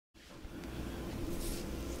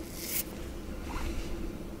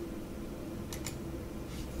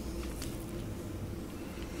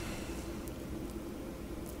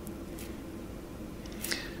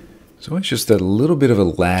There's always just that little bit of a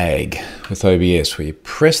lag with OBS where you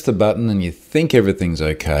press the button and you think everything's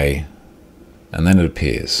okay, and then it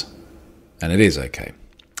appears. And it is okay.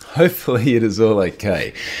 Hopefully it is all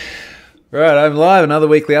okay. Right, I'm live, another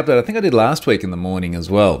weekly update. I think I did last week in the morning as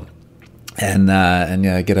well. And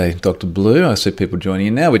g'day Dr. Blue. I see people joining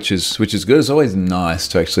in now, which is good. It's always nice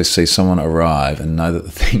to actually see someone arrive and know that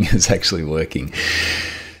the thing is actually working.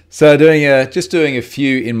 So just doing a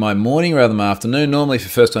few in my morning rather than my afternoon. Normally for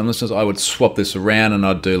first-time listeners, I would swap this around and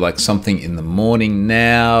I'd do like something in the morning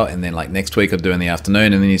now, and then like next week I'd do in the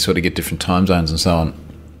afternoon, and then you sort of get different time zones and so on.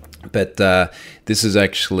 But this is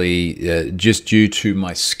actually just due to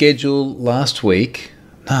my schedule last week.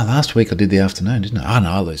 No, last week I did the afternoon, didn't I? Oh,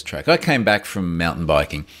 no, I lose track. I came back from mountain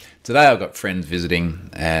biking. Today I've got friends visiting,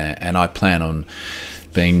 and I plan on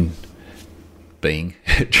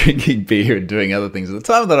drinking beer and doing other things at the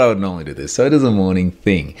time that I would normally do this. So it is a morning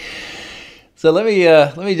thing. So let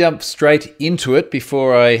me jump straight into it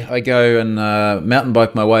before I go and mountain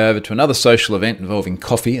bike my way over to another social event involving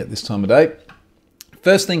coffee at this time of day.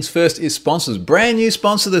 First things first is sponsors. Brand new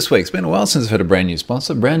sponsor this week. It's been a while since I've had a brand new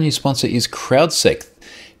sponsor. Brand new sponsor is CrowdSec,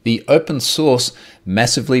 the open source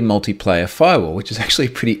massively multiplayer firewall, which is actually a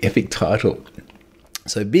pretty epic title.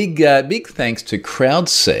 So big thanks to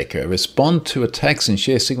CrowdSec. Respond to attacks and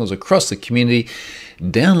share signals across the community.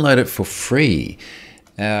 Download it for free.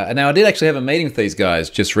 Now, I did actually have a meeting with these guys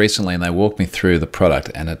just recently, and they walked me through the product,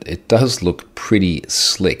 and it does look pretty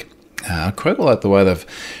slick. I quite like the way they've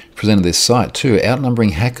presented this site too, outnumbering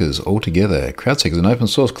hackers altogether. CrowdSec is an open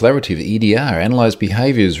source collaborative EDR, analyze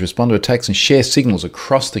behaviors, respond to attacks, and share signals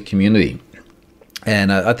across the community.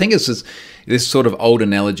 And I think it's this sort of old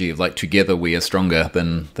analogy of like together we are stronger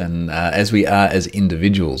than as we are as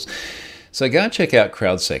individuals. So go and check out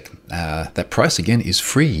CrowdSec. That price again is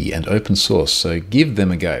free and open source, so give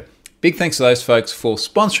them a go. Big thanks to those folks for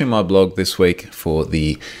sponsoring my blog this week for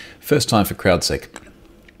the first time for CrowdSec.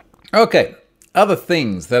 Okay, other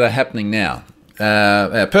things that are happening now.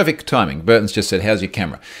 Perfect timing. Burton's just said, how's your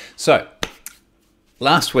camera? So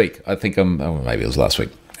last week, maybe it was last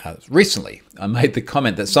week. Recently, I made the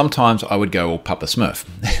comment that sometimes I would go all Papa Smurf,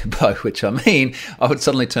 by which I mean I would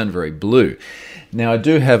suddenly turn very blue. Now, I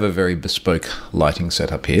do have a very bespoke lighting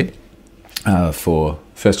setup here for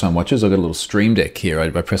first-time watchers. I've got a little stream deck here. I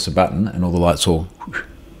press a button and all the lights all,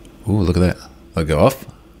 ooh, look at that. They'll go off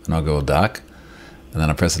and I'll go all dark. And then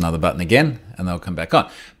I press another button again and they'll come back on.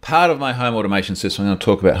 Part of my home automation system, I'm going to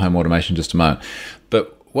talk about home automation in just a moment,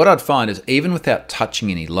 but what I'd find is even without touching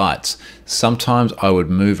any lights, sometimes I would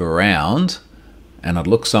move around and I'd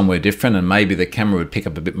look somewhere different, and maybe the camera would pick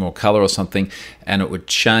up a bit more color or something, and it would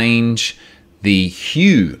change the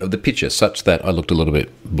hue of the picture such that I looked a little bit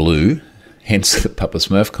blue, hence the Papa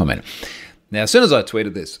Smurf comment. Now, as soon as I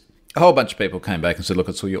tweeted this, a whole bunch of people came back and said, look,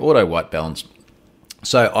 it's all your auto white balance.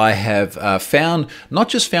 So I have not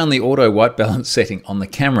just found the auto white balance setting on the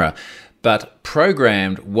camera, but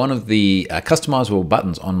programmed one of the customizable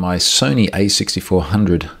buttons on my Sony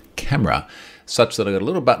a6400 camera such that I got a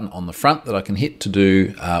little button on the front that I can hit to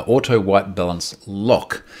do auto white balance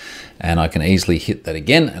lock. And I can easily hit that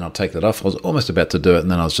again, and I'll take that off. I was almost about to do it,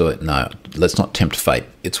 and then I was like, no, let's not tempt fate.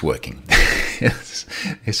 It's working.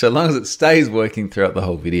 So long as it stays working throughout the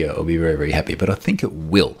whole video, I'll be very, very happy. But I think it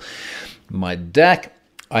will. My DAC,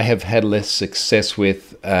 I have had less success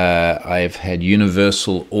with. I've had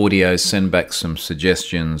Universal Audio send back some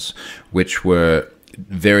suggestions which were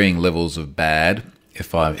varying levels of bad.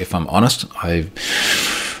 If I'm honest,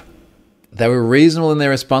 they were reasonable in their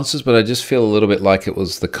responses, but I just feel a little bit like it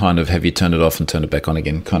was the kind of have you turned it off and turned it back on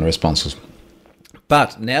again kind of responses.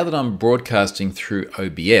 But now that I'm broadcasting through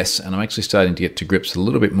OBS, and I'm actually starting to get to grips a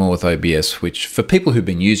little bit more with OBS, which for people who've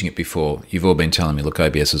been using it before, you've all been telling me, look,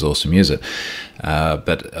 OBS is awesome, use it.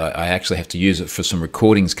 But I actually have to use it for some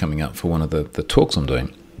recordings coming up for one of the talks I'm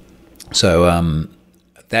doing. So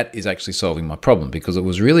that is actually solving my problem, because it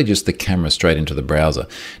was really just the camera straight into the browser.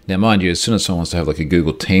 Now, mind you, as soon as someone wants to have like a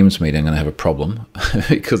Google Teams meeting, I'm going to have a problem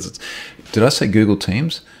because did I say Google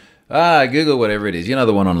Teams? Google whatever it is. You know,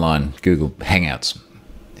 the one online, Google Hangouts.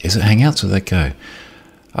 Is it Hangouts or that go?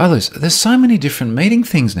 Oh, there's so many different meeting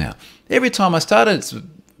things now. Every time I start a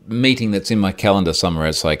meeting that's in my calendar somewhere,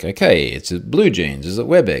 it's like, okay, it's Blue Jeans, is it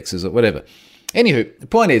WebEx, is it whatever? Anywho, the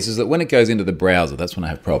point is that when it goes into the browser, that's when I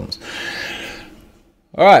have problems.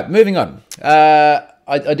 All right, moving on.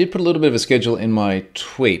 I did put a little bit of a schedule in my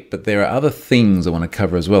tweet, but there are other things I want to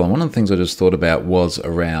cover as well. And one of the things I just thought about was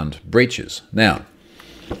around breaches. Now,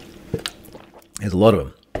 there's a lot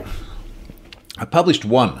of them. I published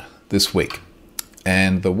one this week,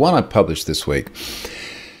 and the one I published this week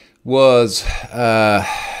was, let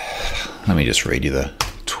me just read you the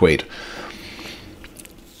tweet tweet.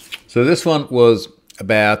 So this one was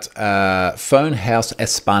about Phone House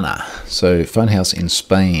Espana, so phone house in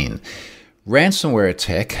Spain. Ransomware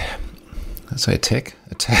attack, attack,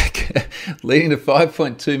 leading to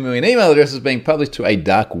 5.2 million email addresses being published to a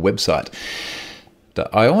dark website.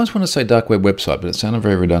 I always want to say dark web website, but it sounded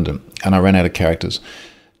very redundant, and I ran out of characters.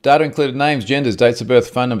 Data included names, genders, dates of birth,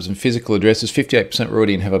 phone numbers, and physical addresses. 58% were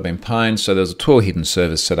already in Have I Been Pwned, so there was a Tor hidden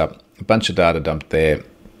service set up, a bunch of data dumped there,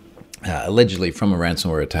 allegedly from a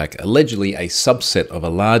ransomware attack, allegedly a subset of a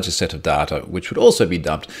larger set of data, which would also be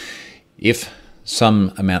dumped if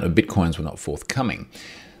some amount of bitcoins were not forthcoming.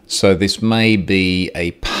 So this may be a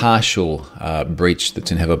partial breach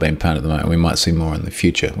that's in Have I Been Pwned at the moment. We might see more in the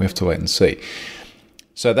future. We have to wait and see.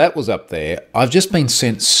 So that was up there. I've just been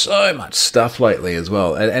sent so much stuff lately as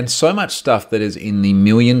well, and so much stuff that is in the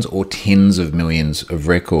millions or tens of millions of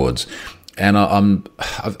records. And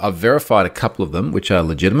I've verified a couple of them, which are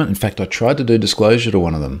legitimate. In fact, I tried to do disclosure to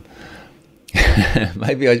one of them.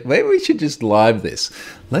 Maybe we should just live this.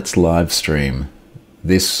 Let's live stream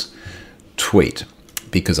this tweet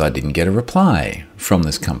because I didn't get a reply from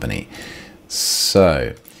this company.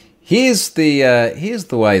 So here's the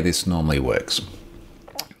way this normally works.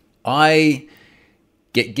 I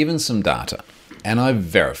get given some data and I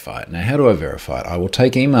verify it. Now, how do I verify it? I will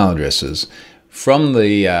take email addresses from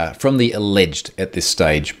the alleged, at this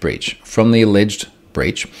stage, breach,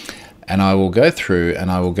 and I will go through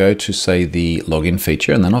and I will go to, say, the login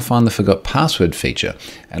feature, and then I'll find the forgot password feature,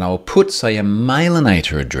 and I will put, say, a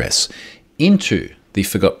Mailinator address into the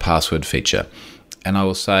forgot password feature, and I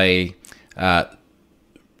will say,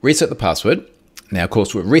 reset the password. Now, of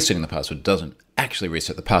course, resetting the password doesn't actually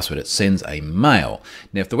reset the password. It sends a mail.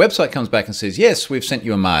 Now, if the website comes back and says, yes, we've sent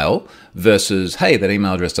you a mail, versus, hey, that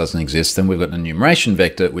email address doesn't exist, then we've got an enumeration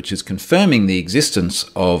vector, which is confirming the existence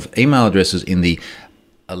of email addresses in the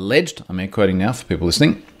alleged, I'm quoting now for people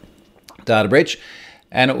listening, data breach,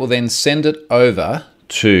 and it will then send it over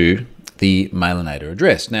to the Mailinator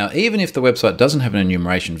address. Now, even if the website doesn't have an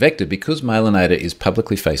enumeration vector, because Mailinator is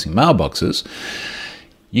publicly facing mailboxes,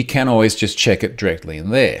 you can always just check it directly in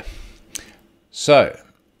there. So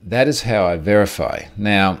that is how I verify.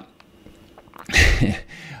 Now,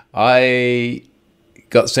 I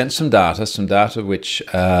got sent some data which,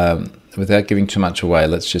 without giving too much away,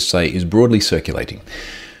 let's just say is broadly circulating,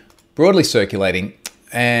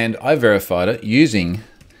 and I verified it using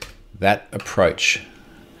that approach.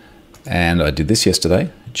 And I did this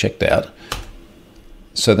yesterday, checked out.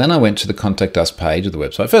 So then I went to the Contact Us page of the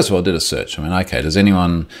website. First of all, I did a search. Okay, does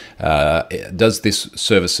this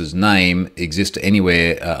service's name exist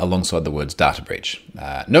anywhere alongside the words data breach?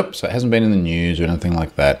 Nope, so it hasn't been in the news or anything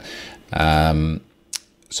like that.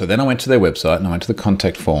 So then I went to their website and I went to the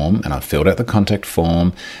contact form and I filled out the contact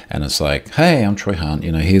form, and it's like, hey, I'm Troy Hunt,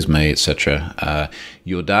 here's me, etc.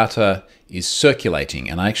 Your data is circulating,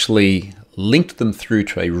 and I actually linked them through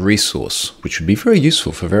to a resource, which would be very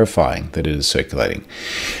useful for verifying that it is circulating.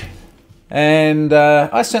 And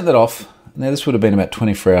I sent that off. Now, this would have been about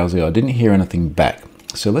 24 hours ago. I didn't hear anything back.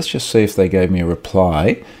 So let's just see if they gave me a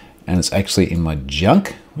reply, and it's actually in my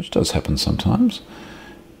junk, which does happen sometimes,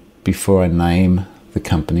 before I name the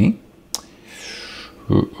company.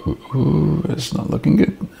 It's not looking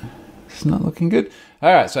good.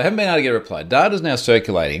 All right, so I haven't been able to get a reply. Data's now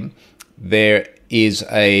circulating. There is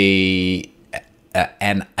an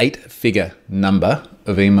 8-figure number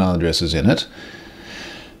of email addresses in it.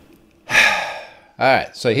 All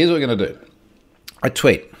right, so here's what we're going to do. I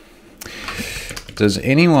tweet. Does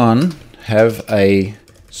anyone have a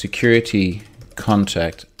security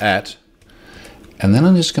contact at... And then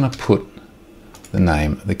I'm just going to put the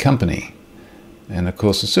name of the company. And of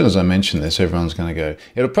course, as soon as I mention this, everyone's going to go...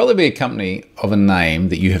 It'll probably be a company of a name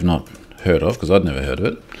that you have not heard of, because I'd never heard of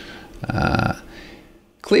it.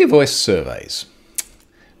 Clear Voice Surveys.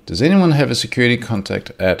 Does anyone have a security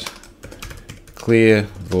contact at Clear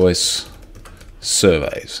Voice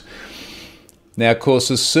Surveys? Now, of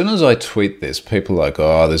course, as soon as I tweet this, people are like,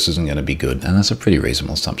 oh, this isn't going to be good. And that's a pretty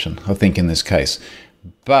reasonable assumption, I think, in this case.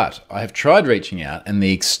 But I have tried reaching out, and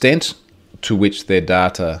the extent to which their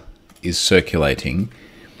data is circulating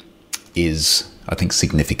is, I think,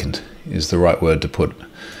 significant is the right word to put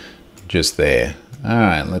just there. All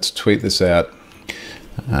right, let's tweet this out,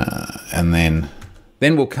 and then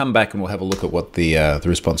we'll come back and we'll have a look at what the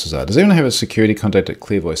responses are. Does anyone have a security contact at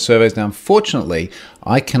Clear Voice Surveys? Now, unfortunately,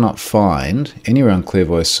 I cannot find anywhere on Clear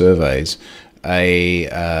Voice Surveys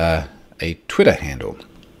a Twitter handle.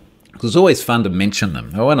 It's always fun to mention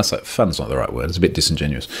them. Oh, when I say fun, is not the right word. It's a bit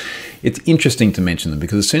disingenuous. It's interesting to mention them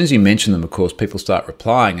because as soon as you mention them, of course, people start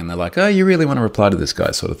replying and they're like, oh, you really want to reply to this guy,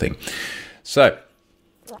 sort of thing. So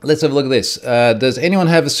Let's have a look at this. Does anyone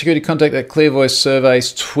have a security contact at Clear Voice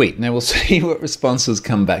Surveys tweet? Now, we'll see what responses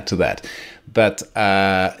come back to that. But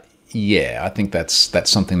yeah, I think that's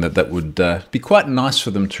something that would be quite nice for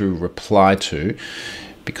them to reply to,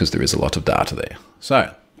 because there is a lot of data there.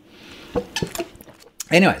 So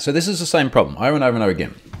anyway, so this is the same problem over and over and over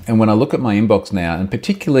again. And when I look at my inbox now, and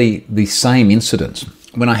particularly the same incidents,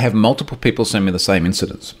 when I have multiple people send me the same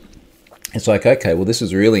incidents, it's like, okay, well, this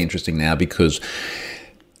is really interesting now, because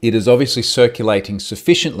it is obviously circulating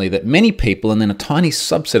sufficiently that many people, and then a tiny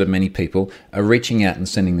subset of many people, are reaching out and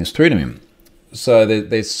sending this through to me. So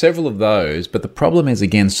there's several of those, but the problem is,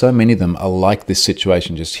 again, so many of them are like this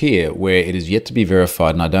situation just here, where it is yet to be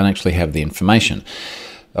verified and I don't actually have the information.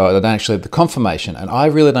 I don't actually have the confirmation, and I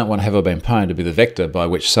really don't want "have I been pwned" to be the vector by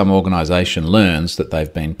which some organisation learns that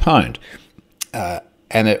they've been pwned.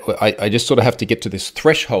 I just sort of have to get to this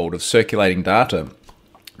threshold of circulating data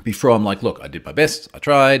before I'm like, look, I did my best, I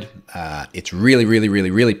tried, it's really, really,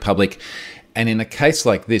 really, really public. And in a case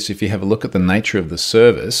like this, if you have a look at the nature of the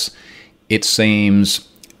service, it seems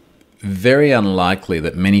very unlikely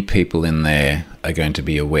that many people in there are going to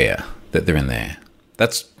be aware that they're in there.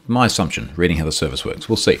 That's my assumption, reading how the service works.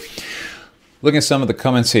 We'll see. Looking at some of the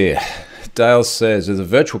comments here, Dale says there's a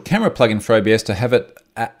virtual camera plugin for OBS to have it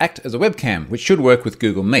act as a webcam, which should work with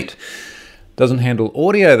Google Meet. Doesn't handle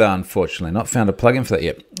audio though, unfortunately. Not found a plugin for that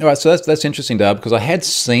yet. All right, so that's interesting, Dale, because I had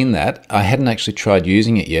seen that. I hadn't actually tried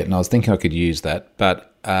using it yet, and I was thinking I could use that,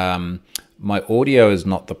 but my audio is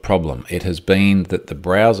not the problem. It has been that the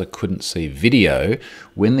browser couldn't see video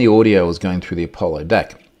when the audio was going through the Apollo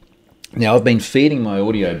DAC. Now, I've been feeding my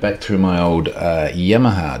audio back through my old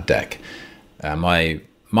Yamaha DAC, my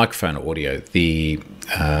microphone audio. The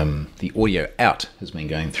audio out has been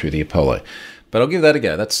going through the Apollo. But I'll give that a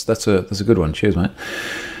go. That's a good one. Cheers, mate.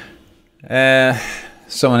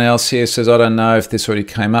 Someone else here says, I don't know if this already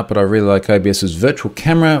came up, but I really like OBS's virtual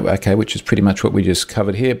camera. Okay, which is pretty much what we just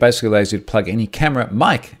covered here. Basically allows you to plug any camera,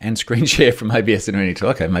 mic, and screen share from OBS into any tool.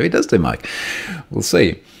 Okay, maybe it does do mic. We'll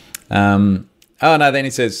see. Oh, no, then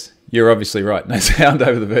he says, you're obviously right. No sound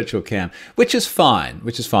over the virtual cam, which is fine,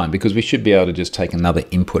 because we should be able to just take another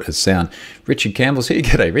input as sound. Richard Campbell's here.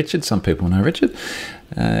 G'day, Richard. Some people know Richard.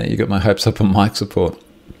 You got my hopes up on mic support.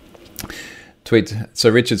 Tweet. So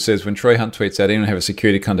Richard says, when Troy Hunt tweets out, anyone have a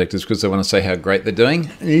security contact is because they want to say how great they're doing.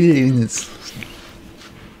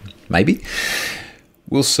 Maybe.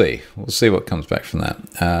 We'll see. We'll see what comes back from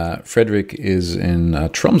that. Frederick is in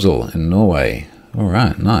Tromsø in Norway. All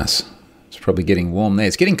right, nice. Probably getting warm there.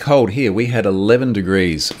 It's getting cold here. We had 11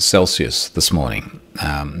 degrees Celsius this morning.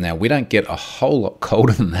 Now, we don't get a whole lot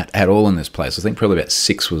colder than that at all in this place. I think probably about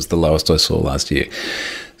 6 was the lowest I saw last year.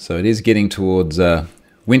 So it is getting towards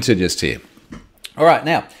winter just here. All right,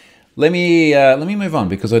 now, let me move on,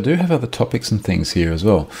 because I do have other topics and things here as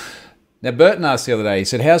well. Now, Burton asked the other day, he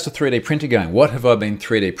said, how's the 3D printer going? What have I been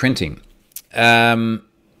 3D printing?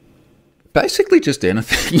 Basically just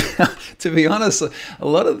anything. To be honest, a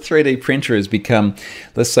lot of the 3D printer has become,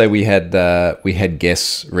 let's say we had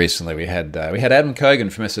guests recently. We had Adam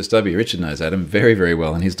Kogan from SSW. Richard knows Adam very, very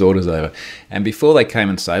well, and his daughter's over. And before they came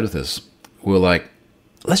and stayed with us, we were like,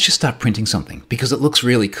 let's just start printing something because it looks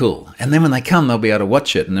really cool. And then when they come, they'll be able to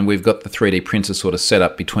watch it. And then we've got the 3D printer sort of set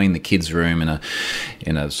up between the kids' room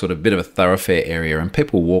in a sort of bit of a thoroughfare area. And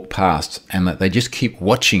people walk past and they just keep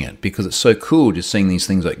watching it because it's so cool just seeing these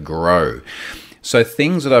things like grow. So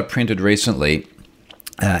things that I've printed recently,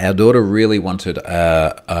 our daughter really wanted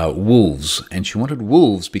wolves. And she wanted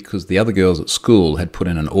wolves because the other girls at school had put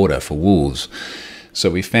in an order for wolves.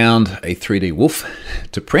 So we found a 3D wolf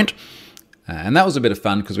to print. And that was a bit of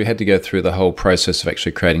fun because we had to go through the whole process of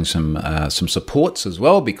actually creating some supports as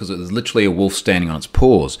well, because it was literally a wolf standing on its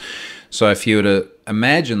paws. So if you were to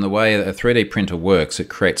imagine the way a 3D printer works, it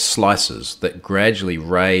creates slices that gradually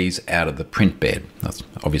raise out of the print bed.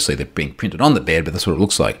 Obviously, they're being printed on the bed, but that's what it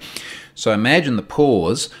looks like. So imagine the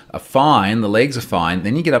paws are fine, the legs are fine,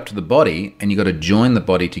 then you get up to the body and you've got to join the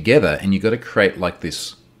body together and you've got to create like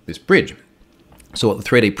this bridge. So what the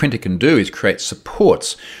 3D printer can do is create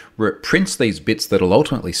supports where it prints these bits that will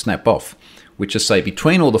ultimately snap off, which is, say,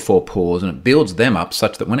 between all the four paws, and it builds them up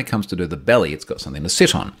such that when it comes to do the belly, it's got something to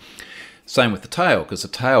sit on. Same with the tail, because the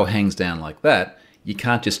tail hangs down like that. You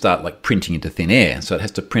can't just start like printing into thin air, so it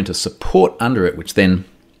has to print a support under it, which then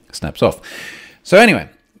snaps off. So anyway,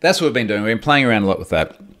 that's what we've been doing. We've been playing around a lot with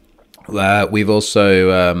that. We've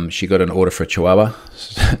also, she got an order for a Chihuahua.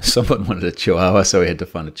 Someone wanted a Chihuahua, so we had to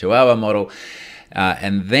find a Chihuahua model.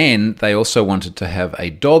 And then they also wanted to have a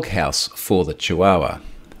dog house for the Chihuahua.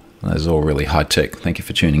 That is all really high tech. Thank you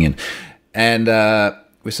for tuning in. And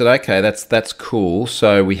we said, okay, that's cool.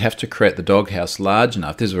 So we have to create the doghouse large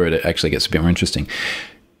enough. This is where it actually gets a bit more interesting.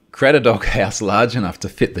 Create a doghouse large enough to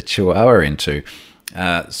fit the Chihuahua into.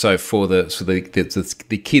 So for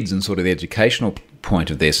the kids and sort of the educational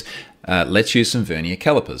point of this, let's use some vernier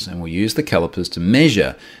calipers, and we'll use the calipers to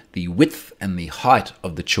measure the width and the height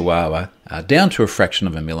of the Chihuahua down to a fraction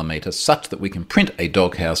of a millimeter, such that we can print a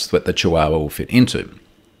doghouse that the Chihuahua will fit into.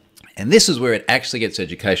 And this is where it actually gets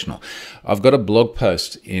educational. I've got a blog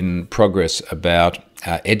post in progress about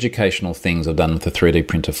educational things I've done with the 3D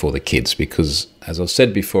printer for the kids, because, as I've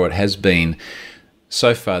said before, it has been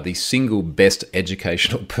so far the single best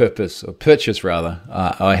educational purchase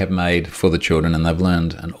I have made for the children, and they've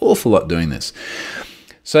learned an awful lot doing this.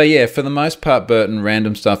 So yeah, for the most part, Burton,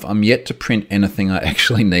 random stuff. I'm yet to print anything I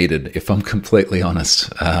actually needed, if I'm completely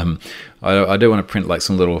honest. I do want to print like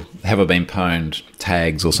some little have I been pwned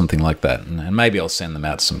tags or something like that, and maybe I'll send them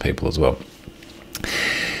out to some people as well.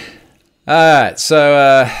 All right,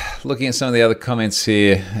 so looking at some of the other comments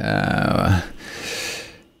here.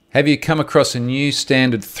 Have you come across a new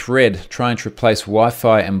standard thread trying to replace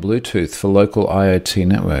Wi-Fi and Bluetooth for local IoT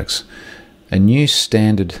networks? A new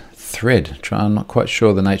standard thread. I'm not quite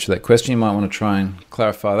sure the nature of that question. You might want to try and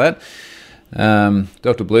clarify that.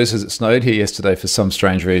 Dr. Blue says it snowed here yesterday for some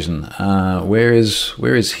strange reason. Where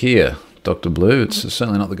is here, Dr. Blue? It's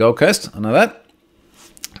certainly not the Gold Coast. I know that.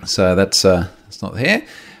 So that's it's not here.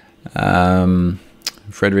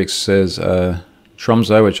 Frederick says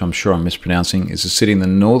Tromsø, which I'm sure I'm mispronouncing, is a city in the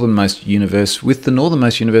northernmost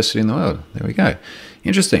university in the world. There we go.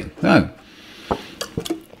 Interesting. Oh.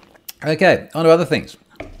 Okay, on to other things.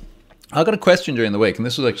 I got a question during the week, and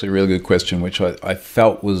this was actually a really good question, which I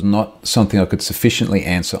felt was not something I could sufficiently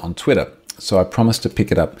answer on Twitter. So I promised to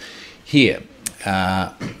pick it up here.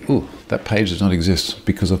 That page does not exist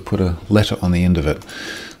because I've put a letter on the end of it.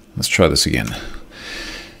 Let's try this again.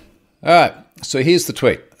 All right, so here's the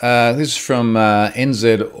tweet. This is from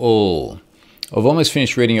NZ All. I've almost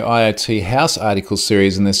finished reading your IoT House article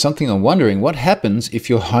series, and there's something I'm wondering. What happens if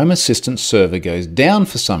your Home Assistant server goes down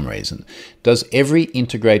for some reason? Does every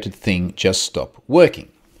integrated thing just stop working?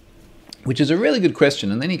 Which is a really good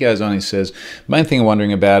question. And then he goes on, he says, main thing I'm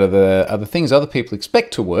wondering about are the things other people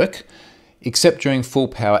expect to work, except during full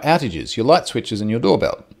power outages, your light switches and your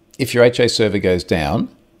doorbell. If your HA server goes down,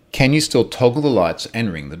 can you still toggle the lights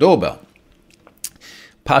and ring the doorbell?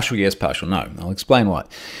 Partial yes, partial no. I'll explain why.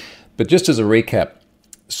 But just as a recap,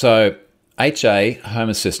 so HA, Home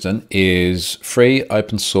Assistant, is free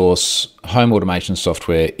open source home automation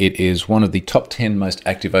software. It is one of the top 10 most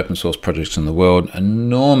active open source projects in the world,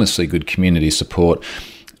 enormously good community support.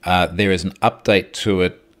 There is an update to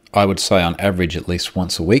it, I would say on average at least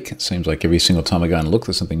once a week. It seems like every single time I go and look,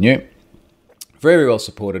 there's something new. Very, very well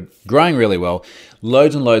supported, growing really well,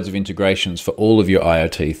 loads and loads of integrations for all of your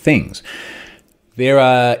IoT things. There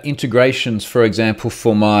are integrations, for example,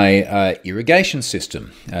 for my irrigation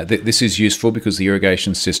system. This is useful because the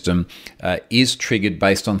irrigation system is triggered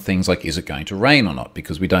based on things like, is it going to rain or not?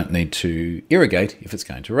 Because we don't need to irrigate if it's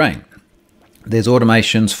going to rain. There's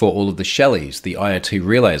automations for all of the Shellys, the IoT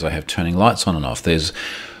relays I have turning lights on and off. There's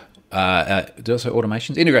did I say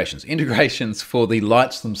automations? Integrations for the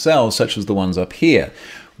lights themselves, such as the ones up here.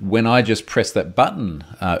 When I just press that button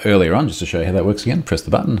earlier on, just to show you how that works again, press the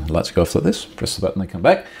button, lights go off like this, press the button, they come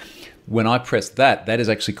back. When I press that, that is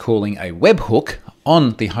actually calling a webhook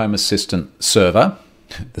on the Home Assistant server,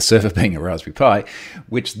 the server being a Raspberry Pi,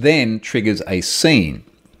 which then triggers a scene.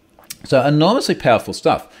 So enormously powerful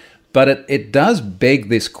stuff, but it does beg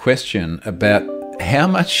this question about how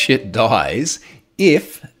much shit dies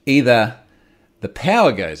if either the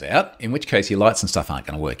power goes out, in which case your lights and stuff aren't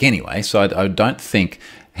going to work anyway. So I don't think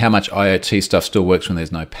how much IoT stuff still works when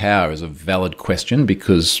there's no power is a valid question,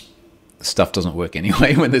 because stuff doesn't work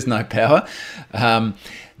anyway when there's no power.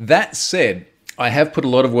 That said, I have put a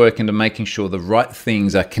lot of work into making sure the right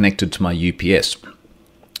things are connected to my UPS.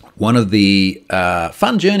 One of the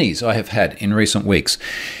fun journeys I have had in recent weeks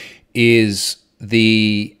is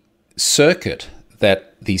the circuit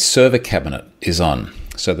that the server cabinet is on.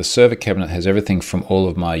 So the server cabinet has everything from all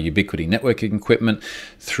of my Ubiquiti networking equipment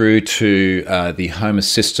through to the Home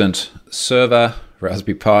Assistant server,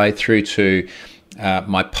 Raspberry Pi, through to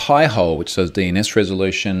my Pi-hole, which does DNS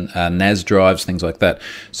resolution, NAS drives, things like that.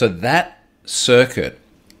 So that circuit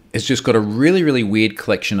has just got a really, really weird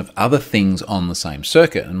collection of other things on the same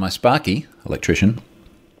circuit. And my Sparky, electrician,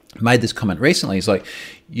 made this comment recently. He's like,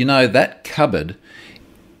 you know, that cupboard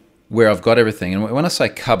where I've got everything, and when I say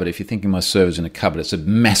cupboard, if you're thinking my server's in a cupboard, it's a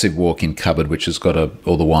massive walk-in cupboard which has got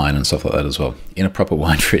all the wine and stuff like that as well, in a proper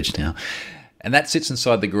wine fridge now. And that sits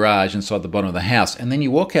inside the garage, inside the bottom of the house. And then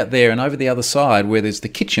you walk out there, and over the other side where there's the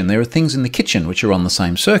kitchen, there are things in the kitchen which are on the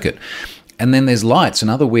same circuit. And then there's lights and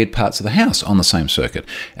other weird parts of the house on the same circuit.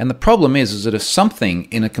 And the problem is that if something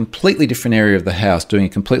in a completely different area of the house doing a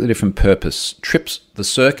completely different purpose trips the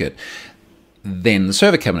circuit, then the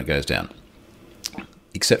server cabinet goes down,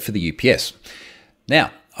 except for the UPS.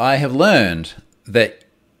 Now, I have learned that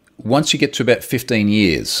once you get to about 15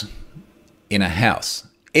 years in a house,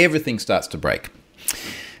 everything starts to break.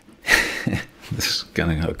 This is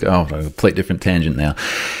going to go on a complete different tangent now.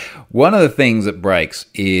 One of the things that breaks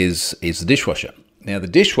is the dishwasher. Now, the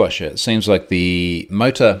dishwasher, it seems like the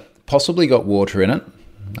motor possibly got water in it.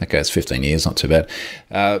 Okay, it's 15 years, not too bad.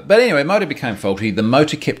 But anyway, motor became faulty. The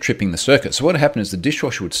motor kept tripping the circuit. So what happened is the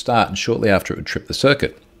dishwasher would start, and shortly after it would trip the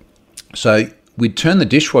circuit. So we'd turn the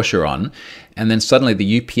dishwasher on, and then suddenly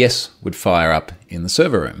the UPS would fire up in the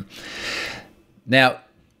server room. Now,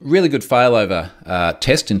 really good failover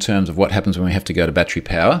test in terms of what happens when we have to go to battery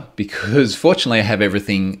power, because fortunately I have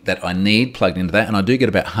everything that I need plugged into that, and I do get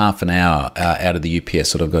about half an hour out of the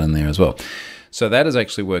UPS that I've got in there as well. So that has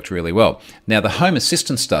actually worked really well. Now, the Home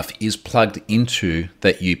Assistant stuff is plugged into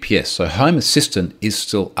that UPS. So Home Assistant is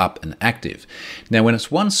still up and active. Now, when it's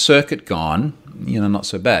one circuit gone, not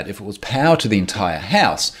so bad. If it was power to the entire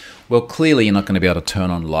house, well, clearly you're not going to be able to turn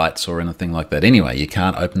on lights or anything like that anyway. You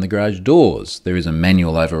can't open the garage doors. There is a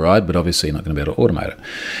manual override, but obviously you're not going to be able to automate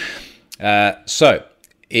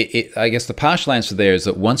it. I guess the partial answer there is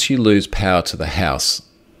that once you lose power to the house,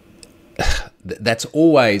 that's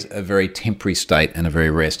always a very temporary state and a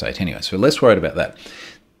very rare state anyway. So less worried about that.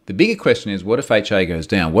 The bigger question is, what if HA goes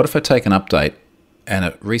down? What if I take an update and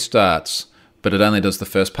it restarts, but it only does the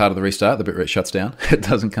first part of the restart, the bit where it shuts down? It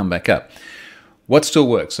doesn't come back up. What still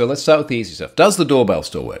works? So let's start with the easy stuff. Does the doorbell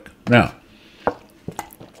still work? Now,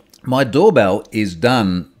 my doorbell is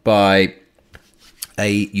done by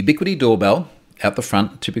a Ubiquiti doorbell out the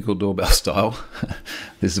front, typical doorbell style.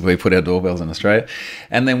 This is where we put our doorbells in Australia.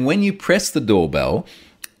 And then when you press the doorbell,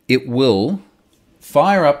 it will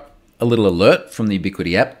fire up a little alert from the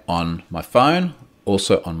Ubiquiti app on my phone,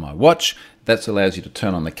 also on my watch. That allows you to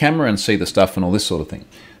turn on the camera and see the stuff and all this sort of thing.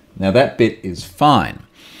 Now, that bit is fine.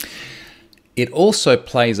 It also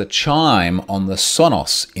plays a chime on the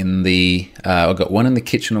Sonos in the, I've got one in the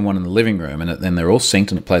kitchen and one in the living room, and then they're all synced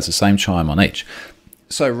and it plays the same chime on each.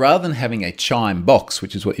 So rather than having a chime box,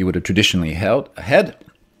 which is what you would have traditionally had,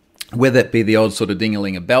 whether it be the old sort of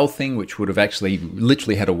ding-a-ling-a-bell thing, which would have actually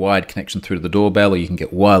literally had a wired connection through to the doorbell, or you can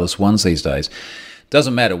get wireless ones these days,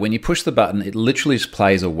 doesn't matter. When you push the button, it literally just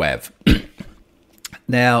plays a WAV.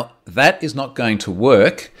 Now, that is not going to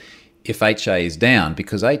work if HA is down,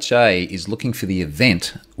 because HA is looking for the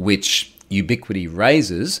event which Ubiquiti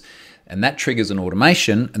raises, and that triggers an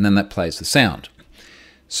automation, and then that plays the sound.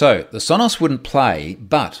 So the Sonos wouldn't play,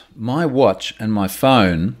 but my watch and my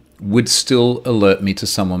phone would still alert me to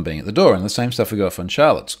someone being at the door, and the same stuff would go off on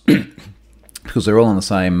Charlotte's because they're all on the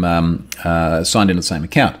same, signed into the same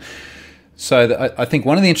account. So I think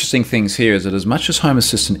one of the interesting things here is that as much as Home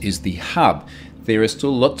Assistant is the hub, there are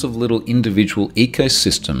still lots of little individual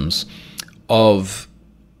ecosystems of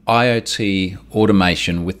IoT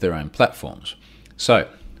automation with their own platforms. So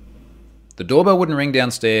the doorbell wouldn't ring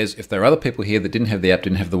downstairs. If there are other people here that didn't have the app,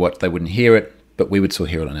 didn't have the watch, they wouldn't hear it, but we would still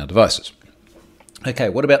hear it on our devices. Okay,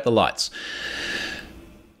 what about the lights?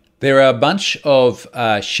 There are a bunch of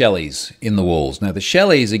Shellies in the walls. Now, the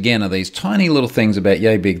Shellies, again, are these tiny little things about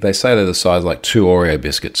yay big. They say they're the size like 2 Oreo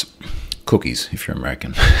biscuits. Cookies, if you're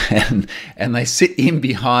American. and they sit in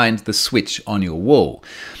behind the switch on your wall.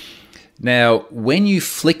 Now, when you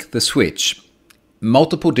flick the switch,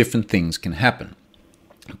 multiple different things can happen.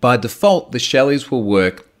 By default, the Shellies will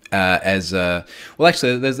work well,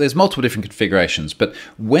 actually, there's multiple different configurations, but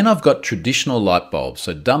when I've got traditional light bulbs,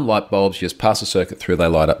 so dumb light bulbs, you just pass a circuit through, they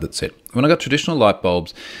light up, that's it. When I've got traditional light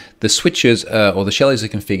bulbs, the switches, or the Shellies are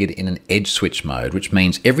configured in an edge switch mode, which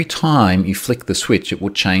means every time you flick the switch, it will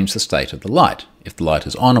change the state of the light. If the light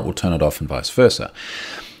is on, it will turn it off and vice versa.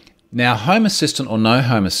 Now, Home Assistant or no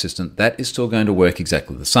Home Assistant, that is still going to work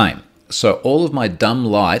exactly the same. So all of my dumb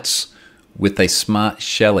lights with a smart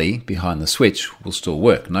Shelly behind the switch will still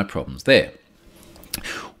work, no problems there.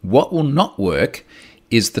 What will not work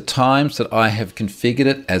is the times that I have configured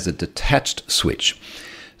it as a detached switch.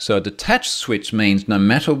 So a detached switch means no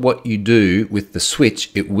matter what you do with the switch,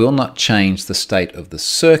 it will not change the state of the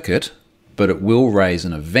circuit, but it will raise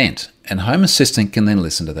an event. And Home Assistant can then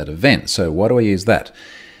listen to that event. So why do I use that?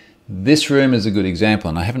 This room is a good example,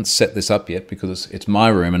 and I haven't set this up yet because it's my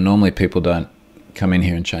room, and normally people don't come in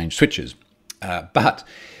here and change switches. But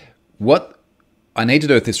what I need to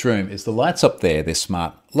do with this room is the lights up there, they're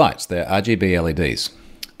smart lights. They're RGB LEDs.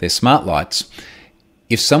 They're smart lights.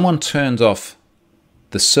 If someone turns off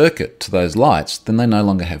the circuit to those lights, then they no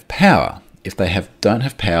longer have power. If they don't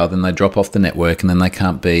have power, then they drop off the network and then they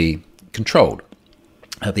can't be controlled.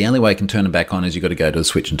 The only way you can turn it back on is you've got to go to the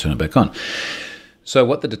switch and turn it back on. So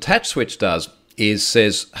what the detach switch does is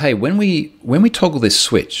says, hey, when we toggle this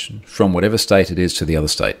switch from whatever state it is to the other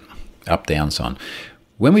state, up, down, so on,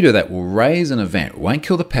 when we do that, we'll raise an event. We won't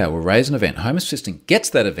kill the power, we'll raise an event. Home Assistant gets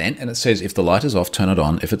that event and it says, if the light is off, turn it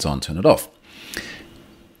on. If it's on, turn it off.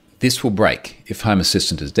 This will break if Home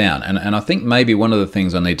Assistant is down. And I think maybe one of the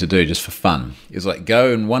things I need to do just for fun is like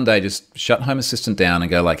go and one day just shut Home Assistant down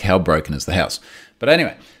and go like, how broken is the house? But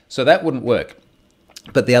anyway, so that wouldn't work.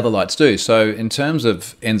 But the other lights do. So in terms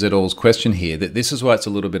of NZ All's question here, that this is why it's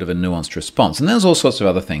a little bit of a nuanced response. And there's all sorts of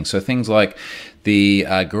other things. So things like the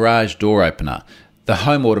garage door opener, the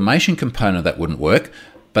home automation component of that wouldn't work,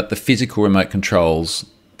 but the physical remote controls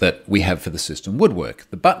that we have for the system would work.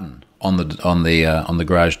 The button on the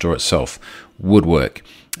garage door itself would work.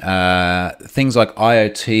 Things like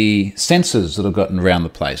IoT sensors that have gotten around the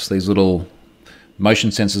place, these little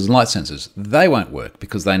motion sensors and light sensors, they won't work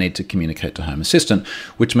because they need to communicate to Home Assistant,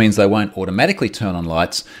 which means they won't automatically turn on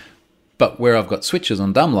lights. But where I've got switches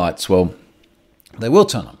on dumb lights, well, they will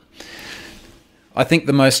turn on. I think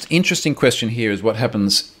the most interesting question here is what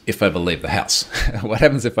happens if I ever leave the house? What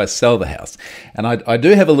happens if I sell the house? And I do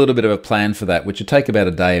have a little bit of a plan for that, which would take about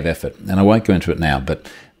a day of effort, and I won't go into it now,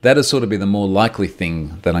 but that is sort of be the more likely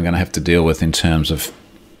thing that I'm going to have to deal with in terms of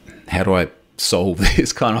how do I solve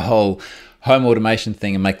this kind of whole home automation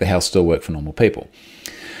thing and make the house still work for normal people.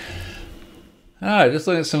 All right, just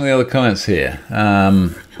looking at some of the other comments here.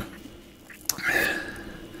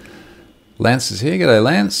 Lance is here. G'day,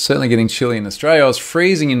 Lance. Certainly getting chilly in Australia. I was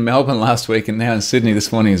freezing in Melbourne last week, and now in Sydney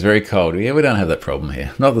this morning is very cold. Yeah, we don't have that problem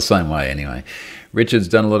here. Not the same way, anyway. Richard's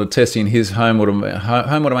done a lot of testing in his home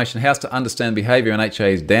automation house to understand behaviour, and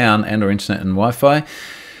HA is down, and or internet and Wi-Fi.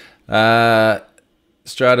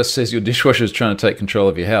 Stratus says your dishwasher is trying to take control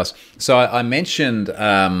of your house. So I mentioned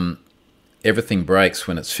everything breaks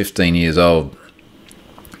when it's 15 years old.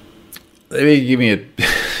 Let me give me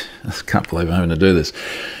I can't believe I'm having to do this.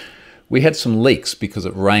 We had some leaks because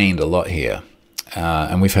it rained a lot here,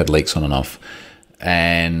 and we've had leaks on and off.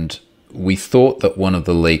 And we thought that one of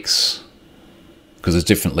the leaks, because there's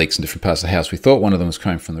different leaks in different parts of the house, we thought one of them was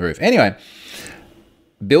coming from the roof. Anyway,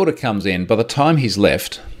 builder comes in. By the time he's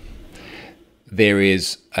left, there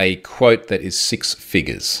is a quote that is 6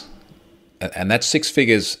 figures. And that's 6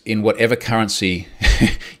 figures in whatever currency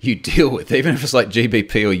you deal with, even if it's like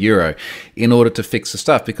GBP or Euro, in order to fix the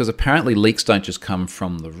stuff. Because apparently leaks don't just come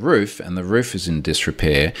from the roof, and the roof is in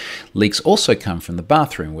disrepair. Leaks also come from the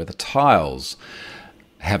bathroom, where the tiles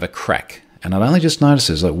have a crack. And I'd only just noticed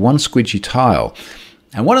there's like one squidgy tile.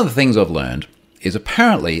 And one of the things I've learned is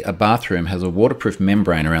apparently a bathroom has a waterproof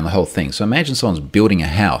membrane around the whole thing. So imagine someone's building a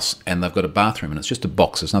house and they've got a bathroom and it's just a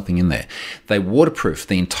box, there's nothing in there. They waterproof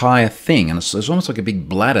the entire thing, and it's almost like a big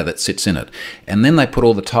bladder that sits in it. And then they put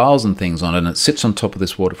all the tiles and things on it, and it sits on top of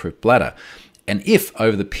this waterproof bladder. And if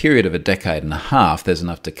over the period of a decade and a half there's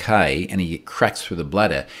enough decay and you get cracks through the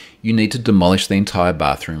bladder, you need to demolish the entire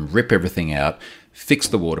bathroom, rip everything out, fix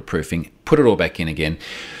the waterproofing, put it all back in again.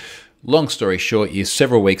 Long story short, you're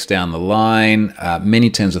several weeks down the line, many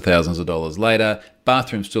tens of thousands of dollars later,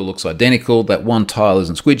 bathroom still looks identical, that one tile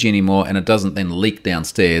isn't squidgy anymore, and it doesn't then leak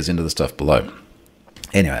downstairs into the stuff below.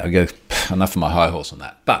 Anyway, I go, enough of my high horse on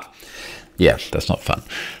that. But, yeah, that's not fun.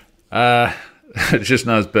 It's just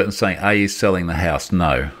Noah's Burton saying, are you selling the house?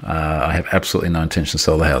 No, I have absolutely no intention to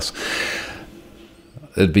sell the house.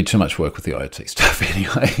 It'd be too much work with the IoT stuff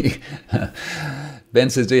anyway. Ben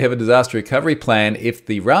says, do you have a disaster recovery plan if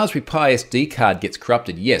the Raspberry Pi SD card gets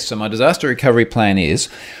corrupted? Yes. So my disaster recovery plan is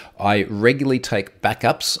I regularly take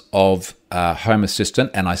backups of Home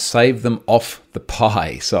Assistant and I save them off the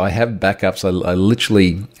Pi. So I have backups. I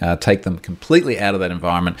literally take them completely out of that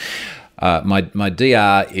environment. My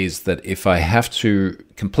DR is that if I have to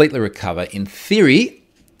completely recover, in theory,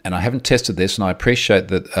 and I haven't tested this, and I appreciate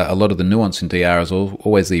that a lot of the nuance in DR is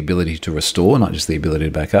always the ability to restore, not just the ability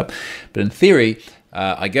to back up. But in theory,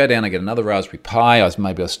 I go down, I get another Raspberry Pi.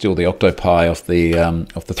 Maybe I steal the OctoPi off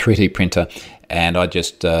the 3D printer, and I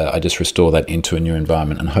just restore that into a new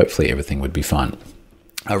environment, and hopefully everything would be fine.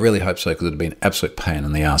 I really hope so, because it'd be an absolute pain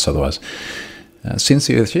in the ass otherwise.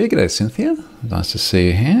 Cynthia's here. G'day, Cynthia. Nice to see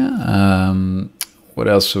you here. What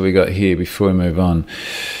else have we got here before we move on?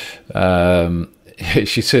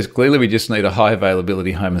 She says, clearly we just need a high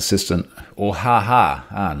availability Home Assistant, or ha-ha.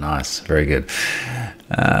 Ah, nice. Very good.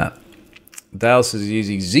 Dale says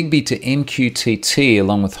using Zigbee to MQTT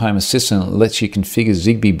along with Home Assistant lets you configure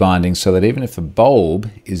Zigbee bindings so that even if a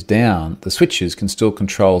bulb is down, the switches can still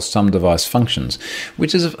control some device functions,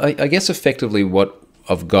 which is, I guess, effectively what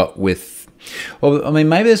I've got with. Well, I mean,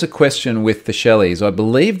 maybe there's a question with the Shelleys. I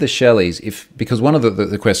believe the Shelleys, because one of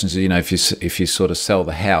the questions is, if you sort of sell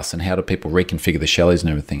the house and how do people reconfigure the Shelleys and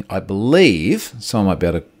everything. I believe someone might be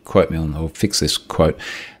able to quote me on or fix this quote,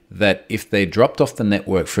 that if they dropped off the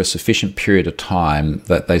network for a sufficient period of time,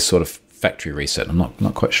 that they sort of factory reset. I'm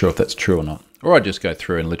not quite sure if that's true or not. Or I just go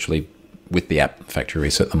through and literally, with the app, factory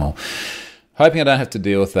reset them all. Hoping I don't have to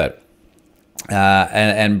deal with that.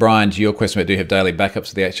 And Brian, to your question about do you have daily backups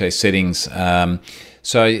of the HA settings?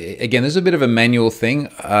 So again, there's a bit of a manual thing.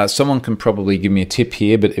 Someone can probably give me a tip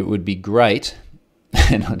here, but it would be great.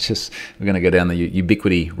 And we're going to go down the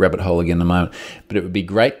ubiquity rabbit hole again in a moment, but it would be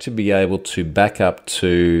great to be able to back up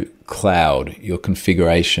to cloud your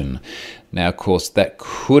configuration. Now, of course, that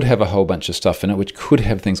could have a whole bunch of stuff in it, which could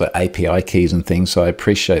have things like API keys and things. So I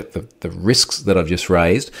appreciate the risks that I've just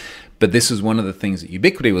raised, but this is one of the things that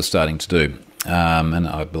Ubiquity was starting to do, and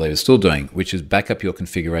I believe is still doing, which is back up your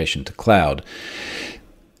configuration to cloud.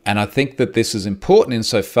 And I think that this is important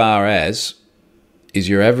insofar as is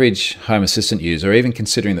your average Home Assistant user, even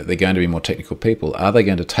considering that they're going to be more technical people, are they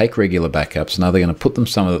going to take regular backups and are they going to put them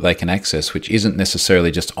somewhere that they can access, which isn't necessarily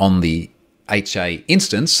just on the HA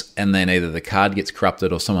instance, and then either the card gets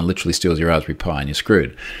corrupted or someone literally steals your Raspberry Pi and you're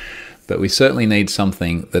screwed. But we certainly need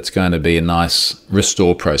something that's going to be a nice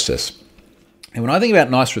restore process. And when I think about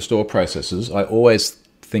nice restore processes, I always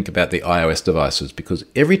think about the iOS devices, because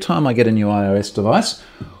every time I get a new iOS device,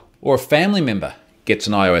 or a family member gets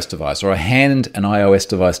an iOS device, or I hand an iOS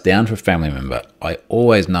device down to a family member, I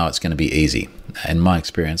always know it's going to be easy. In my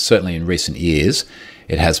experience, certainly in recent years,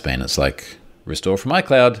 it has been. It's like, restore from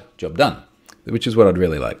iCloud, job done, which is what I'd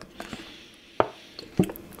really like.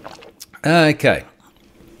 Okay.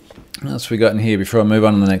 What else have we got in here before I move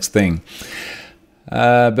on to the next thing?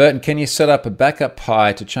 Burton, can you set up a backup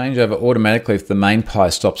Pi to change over automatically if the main Pi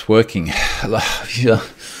stops working? I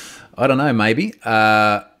don't know, maybe.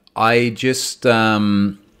 That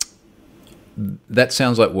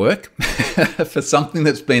sounds like work for something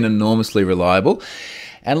that's been enormously reliable.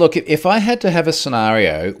 And look, if I had to have a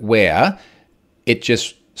scenario where it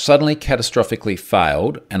just suddenly catastrophically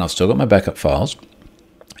failed and I've still got my backup files,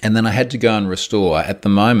 and then I had to go and restore, at the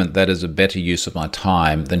moment, that is a better use of my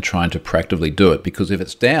time than trying to proactively do it, because if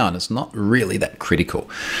it's down, it's not really that critical.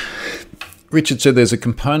 Richard said there's a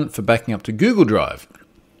component for backing up to Google Drive.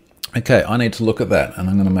 Okay, I need to look at that, and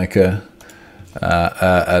I'm going to make a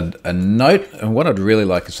note. And what I'd really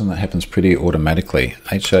like is something that happens pretty automatically.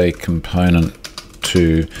 HA component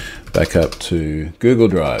to back up to Google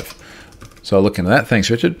Drive. So I'll look into that. Thanks,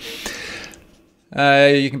 Richard.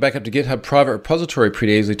 You can back up to GitHub private repository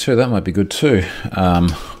pretty easily too. That might be good too.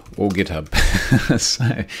 Or GitHub.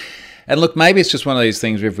 And look, maybe it's just one of these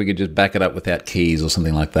things where if we could just back it up without keys or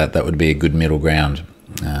something like that, that would be a good middle ground,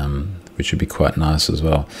 which would be quite nice as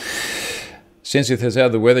well. Cynthia says, how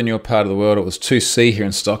the weather in your part of the world? It was 2C here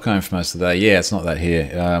in Stockholm for most of the day. Yeah, it's not that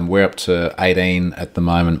here. We're up to 18 at the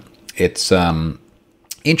moment. It's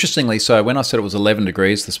interestingly, so when I said it was 11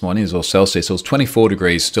 degrees this morning, or Celsius, it was 24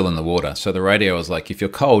 degrees still in the water. So the radio was like, if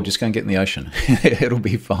you're cold, just go and get in the ocean. It'll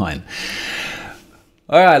be fine.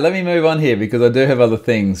 All right, let me move on here because I do have other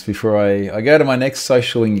things before I go to my next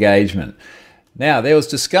social engagement. Now, there was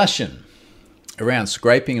discussion around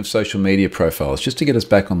scraping of social media profiles, just to get us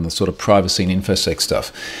back on the sort of privacy and InfoSec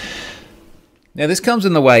stuff. Now, this comes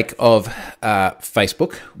in the wake of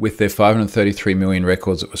Facebook with their 533 million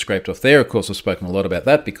records that were scraped off there. Of course, I've spoken a lot about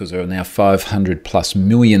that because there are now 500 plus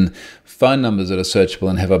million phone numbers that are searchable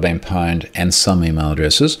and have been pwned, and some email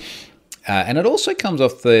addresses. And it also comes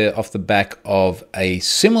off the back of a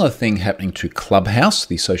similar thing happening to Clubhouse,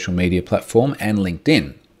 the social media platform, and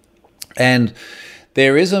LinkedIn. And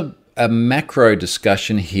there is a macro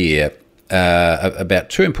discussion here about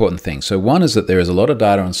two important things. So one is that there is a lot of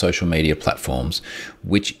data on social media platforms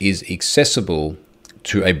which is accessible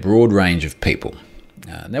to a broad range of people.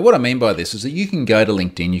 Now, what I mean by this is that you can go to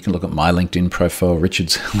LinkedIn, you can look at my LinkedIn profile,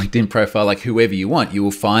 Richard's LinkedIn profile, like whoever you want. You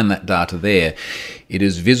will find that data there. It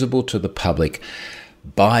is visible to the public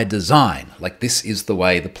by design. Like, this is the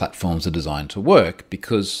way the platforms are designed to work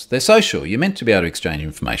because they're social. You're meant to be able to exchange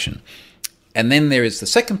information. And then there is the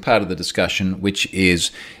second part of the discussion, which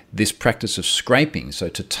is this practice of scraping. So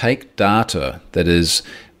to take data that is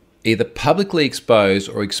either publicly exposed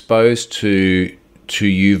or exposed to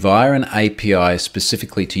you via an API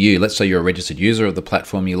specifically to you. Let's say you're a registered user of the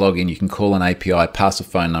platform, you log in, you can call an API, pass a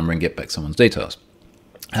phone number and get back someone's details.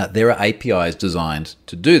 There are APIs designed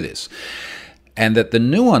to do this. And that the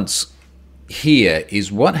nuance here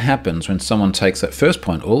is what happens when someone takes that first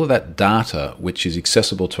point, all of that data which is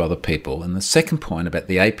accessible to other people, and the second point about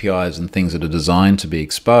the APIs and things that are designed to be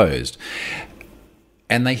exposed,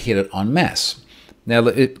 and they hit it en masse. Now,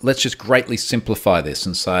 let's just greatly simplify this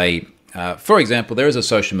and say, for example, there is a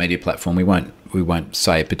social media platform. We won't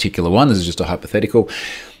say a particular one. This is just a hypothetical.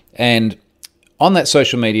 And on that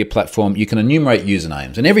social media platform, you can enumerate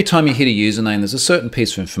usernames. And every time you hit a username, there's a certain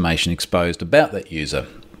piece of information exposed about that user.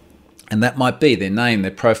 And that might be their name,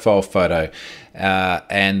 their profile photo,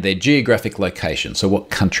 and their geographic location. So what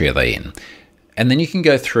country are they in? And then you can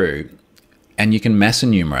go through and you can mass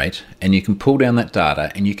enumerate and you can pull down that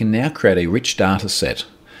data and you can now create a rich data set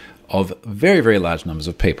of very, very large numbers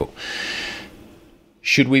of people.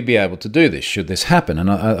 Should we be able to do this? Should this happen?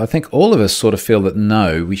 And I think all of us sort of feel that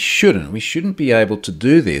no, we shouldn't. We shouldn't be able to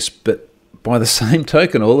do this. But by the same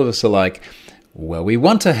token, all of us are like, well, we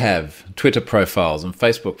want to have Twitter profiles and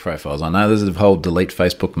Facebook profiles. I know there's a whole delete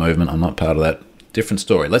Facebook movement. I'm not part of that. Different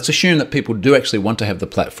story. Let's assume that people do actually want to have the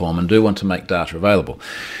platform and do want to make data available.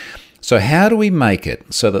 So how do we make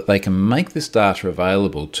it so that they can make this data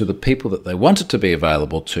available to the people that they want it to be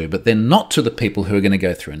available to, but then not to the people who are going to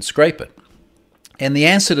go through and scrape it? And the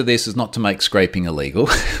answer to this is not to make scraping illegal.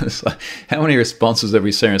 It's like, how many responses have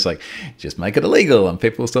we seen? It's like, just make it illegal and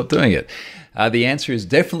people will stop doing it. The answer is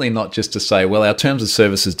definitely not just to say, well, our terms of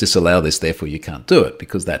services disallow this, therefore you can't do it,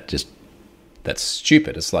 because that's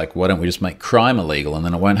stupid. It's like, why don't we just make crime illegal and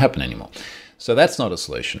then it won't happen anymore? So that's not a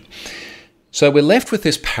solution. So we're left with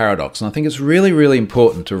this paradox, and I think it's really, really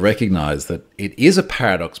important to recognize that it is a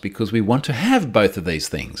paradox because we want to have both of these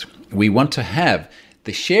things. We want to have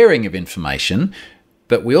the sharing of information,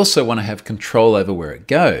 but we also want to have control over where it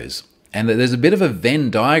goes. And that there's a bit of a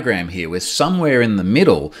Venn diagram here where somewhere in the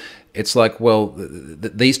middle, it's like, well,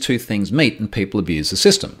 these two things meet and people abuse the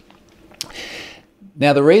system.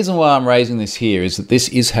 Now, the reason why I'm raising this here is that this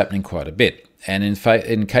is happening quite a bit. And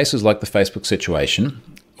in cases like the Facebook situation,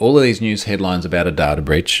 all of these news headlines about a data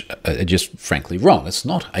breach are just frankly wrong. It's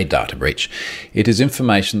not a data breach. It is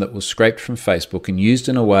information that was scraped from Facebook and used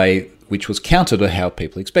in a way which was counter to how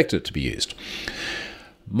people expected it to be used.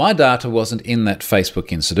 My data wasn't in that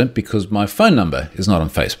Facebook incident because my phone number is not on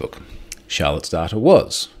Facebook. Charlotte's data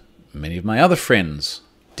was. Many of my other friends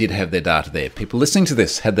did have their data there. People listening to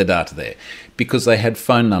this had their data there because they had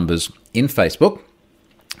phone numbers in Facebook.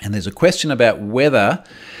 And there's a question about whether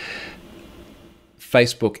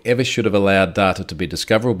Facebook ever should have allowed data to be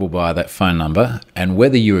discoverable by that phone number, and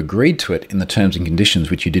whether you agreed to it in the terms and conditions,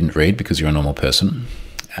 which you didn't read because you're a normal person.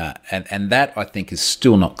 And that, I think, is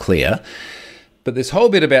still not clear. But this whole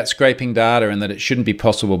bit about scraping data and that it shouldn't be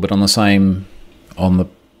possible, but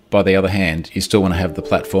by the other hand, you still want to have the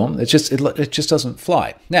platform. It just doesn't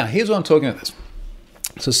fly. Now, here's what I'm talking about this.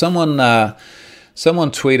 So someone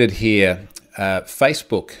tweeted here,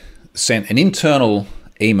 Facebook sent an internal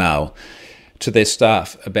email to their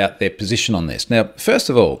staff about their position on this. Now, first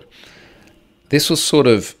of all, this was sort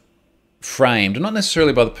of framed, not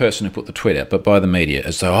necessarily by the person who put the tweet out, but by the media,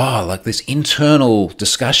 as though, like this internal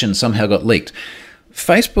discussion somehow got leaked.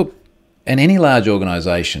 Facebook and any large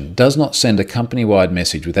organisation does not send a company-wide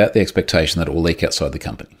message without the expectation that it will leak outside the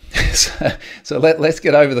company. So let's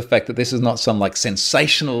get over the fact that this is not some like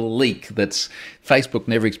sensational leak that's Facebook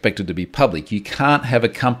never expected to be public. You can't have a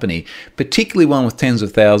company, particularly one with tens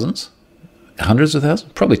of thousands, hundreds of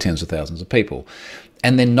thousands, probably tens of thousands of people,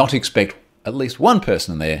 and then not expect at least one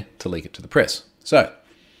person in there to leak it to the press. So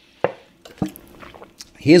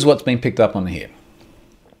here's what's been picked up on here.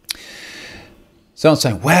 Someone's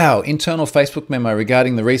saying, wow, internal Facebook memo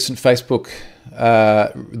regarding the recent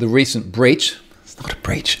recent breach. It's not a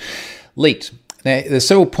breach. Leaked. Now, there's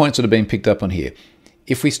several points that have been picked up on here.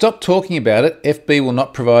 If we stop talking about it, FB will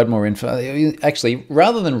not provide more info. Actually,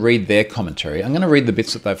 rather than read their commentary, I'm going to read the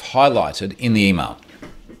bits that they've highlighted in the email.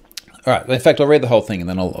 All right. In fact, I'll read the whole thing and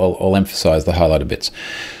then I'll emphasize the highlighted bits.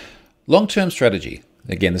 Long-term strategy.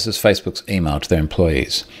 Again, this is Facebook's email to their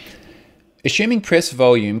employees. Assuming press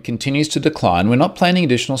volume continues to decline, we're not planning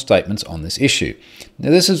additional statements on this issue. Now,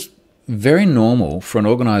 this is very normal for an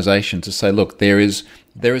organization to say, look, there is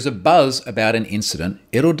a buzz about an incident.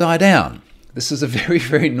 It'll die down. This is a very,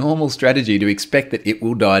 very normal strategy to expect that it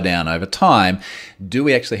will die down over time. Do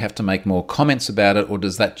we actually have to make more comments about it, or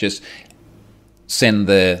does that just send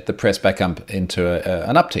the press back up into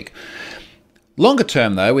an uptick? Longer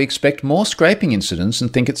term, though, we expect more scraping incidents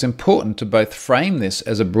and think it's important to both frame this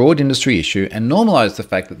as a broad industry issue and normalise the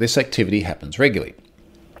fact that this activity happens regularly.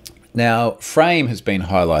 Now, frame has been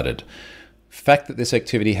highlighted. The fact that this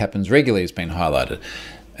activity happens regularly has been highlighted.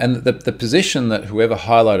 And the position that whoever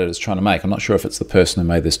highlighted is trying to make, I'm not sure if it's the person who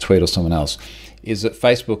made this tweet or someone else, is that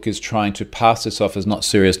Facebook is trying to pass this off as not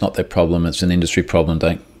serious, not their problem, it's an industry problem,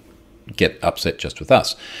 don't get upset just with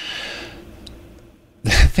us. The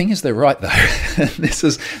thing is, they're right, though. This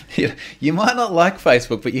is, you might not like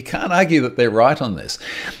Facebook, but you can't argue that they're right on this.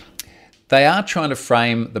 They are trying to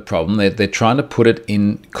frame the problem. They're trying to put it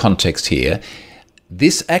in context here.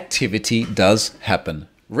 This activity does happen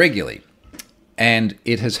regularly. And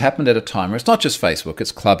it has happened at a time where it's not just Facebook,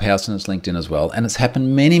 it's Clubhouse and it's LinkedIn as well. And it's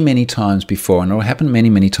happened many, many times before, and it will happen many,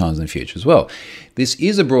 many times in the future as well. This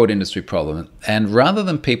is a broad industry problem. And rather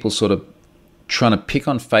than people sort of trying to pick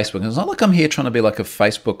on Facebook, and it's not like I'm here trying to be like a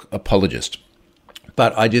Facebook apologist,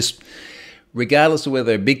 but I just, regardless of whether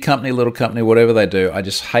they're a big company, little company, whatever they do, I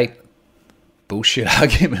just hate bullshit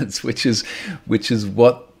arguments, which is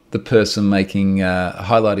what the person making,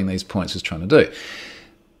 highlighting these points is trying to do.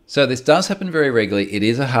 So this does happen very regularly. It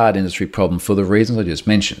is a hard industry problem for the reasons I just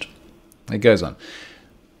mentioned. It goes on.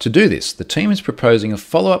 To do this, the team is proposing a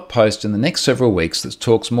follow-up post in the next several weeks that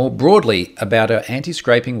talks more broadly about our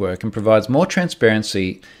anti-scraping work and provides more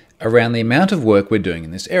transparency around the amount of work we're doing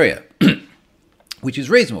in this area, which is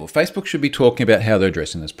reasonable. Facebook should be talking about how they're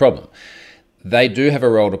addressing this problem. They do have a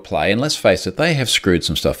role to play, and let's face it, they have screwed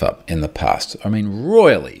some stuff up in the past. I mean,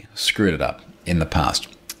 royally screwed it up in the past,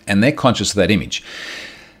 and they're conscious of that image.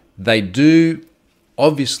 They do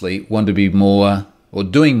obviously want to be more, or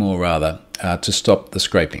doing more rather, to stop the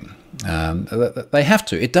scraping. They have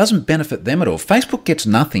to. It doesn't benefit them at all. Facebook gets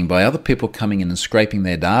nothing by other people coming in and scraping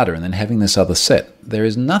their data and then having this other set. There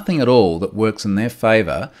is nothing at all that works in their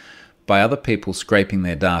favour by other people scraping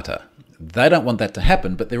their data. They don't want that to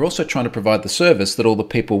happen, but they're also trying to provide the service that all the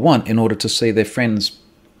people want in order to see their friends'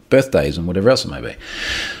 birthdays and whatever else it may be.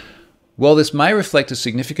 While this may reflect a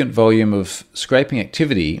significant volume of scraping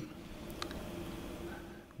activity,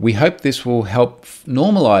 we hope this will help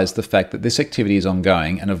normalise the fact that this activity is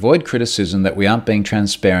ongoing and avoid criticism that we aren't being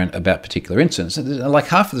transparent about particular incidents. Like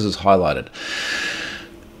half of this is highlighted.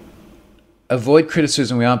 Avoid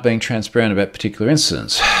criticism we aren't being transparent about particular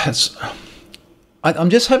incidents. I'm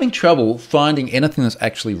just having trouble finding anything that's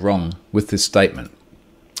actually wrong with this statement.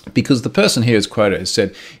 Because the person here is quoted has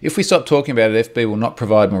said, if we stop talking about it, FB will not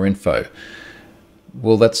provide more info.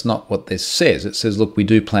 Well, that's not what this says. It says, look, we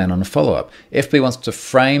do plan on a follow-up. FB wants to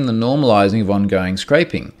frame the normalising of ongoing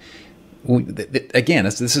scraping. Well, again,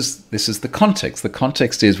 this is the context. The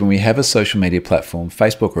context is when we have a social media platform,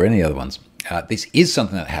 Facebook or any other ones, this is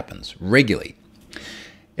something that happens regularly.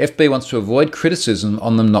 FB wants to avoid criticism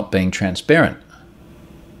on them not being transparent.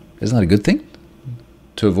 Isn't that a good thing?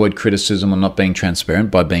 To avoid criticism on not being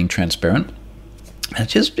transparent by being transparent? It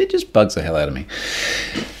just bugs the hell out of me.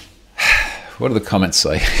 What do the comments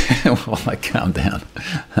say while I calm down?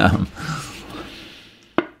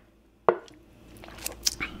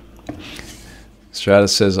 Strata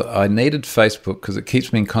says, I needed Facebook because it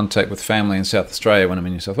keeps me in contact with family in South Australia when I'm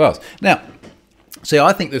in New South Wales. Now, see,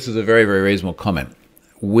 I think this is a very, very reasonable comment.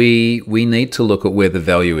 We need to look at where the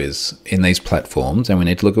value is in these platforms, and we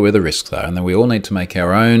need to look at where the risks are, and then we all need to make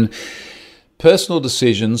our own personal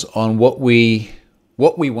decisions on what we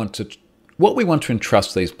want to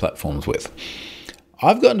entrust these platforms with.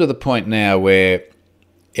 I've gotten to the point now where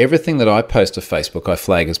everything that I post to Facebook I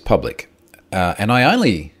flag as public, and I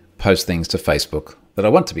only post things to Facebook that I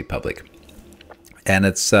want to be public. And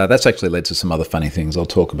that's actually led to some other funny things I'll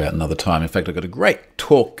talk about another time. In fact, I've got a great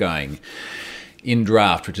talk going in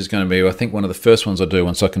draft, which is going to be, I think, one of the first ones I do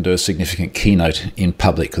once I can do a significant keynote in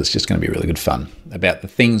public, because it's just going to be really good fun, about the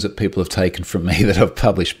things that people have taken from me that I've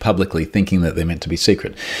published publicly thinking that they're meant to be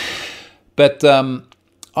secret. But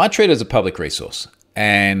I treat it as a public resource.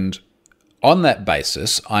 And on that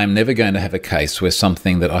basis, I'm never going to have a case where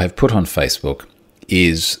something that I have put on Facebook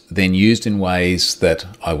is then used in ways that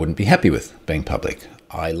I wouldn't be happy with being public.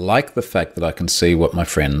 I like the fact that I can see what my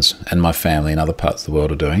friends and my family in other parts of the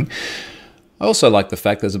world are doing. I also like the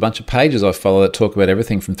fact there's a bunch of pages I follow that talk about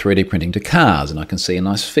everything from 3D printing to cars, and I can see a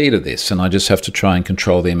nice feed of this, and I just have to try and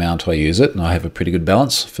control the amount I use it, and I have a pretty good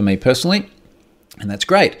balance for me personally, and that's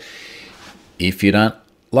great. If you don't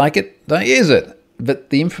like it, don't use it.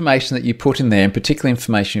 But the information that you put in there, and particularly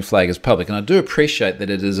information you flag as public, and I do appreciate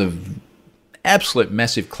that it is an absolute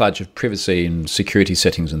massive kludge of privacy and security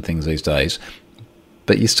settings and things these days,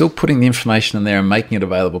 but you're still putting the information in there and making it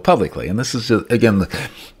available publicly. And this is, just, again,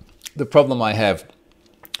 the problem I have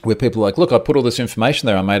where people are like, look, I put all this information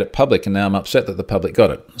there, I made it public, and now I'm upset that the public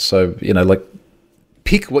got it. So,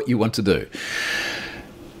 pick what you want to do.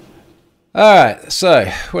 All right, so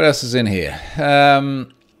what else is in here?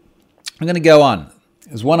 I'm going to go on.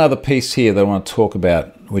 there's one other piece here that I want to talk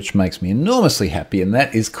about, which makes me enormously happy, and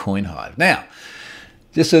that is CoinHive. Now,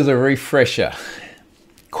 just as a refresher,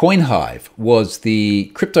 CoinHive was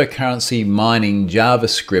the cryptocurrency mining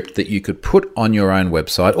JavaScript that you could put on your own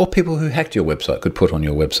website, or people who hacked your website could put on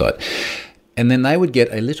your website. And then they would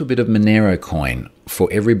get a little bit of Monero coin for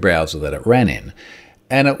every browser that it ran in.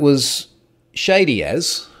 And it was shady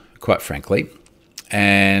as, quite frankly.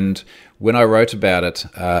 And when I wrote about it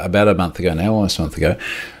about a month ago now, almost a month ago,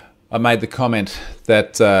 I made the comment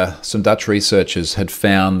that some Dutch researchers had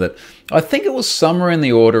found that I think it was somewhere in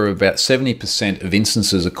the order of about 70% of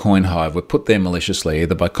instances of CoinHive were put there maliciously,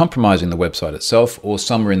 either by compromising the website itself or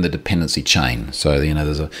somewhere in the dependency chain. So,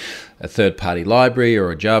 there's a third-party library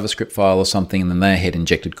or a JavaScript file or something, and then they had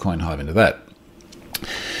injected CoinHive into that.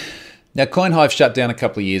 Now, CoinHive shut down a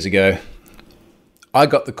couple of years ago. I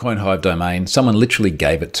got the CoinHive domain. Someone literally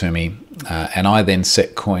gave it to me, and I then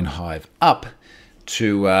set CoinHive up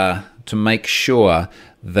to make sure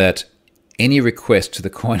that any request to the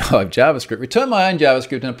CoinHive JavaScript, return my own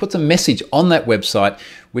JavaScript, and it puts a message on that website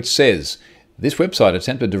which says, this website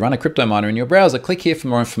attempted to run a crypto miner in your browser. Click here for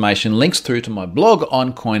more information. Links through to my blog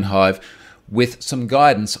on CoinHive with some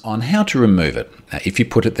guidance on how to remove it. Now, if you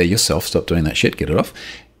put it there yourself, stop doing that shit, get it off.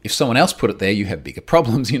 If someone else put it there, you have bigger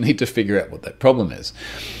problems. You need to figure out what that problem is.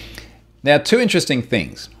 Now, two interesting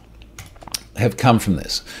things have come from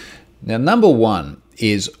this. Now, number one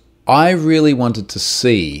is I really wanted to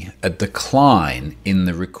see a decline in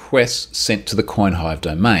the requests sent to the CoinHive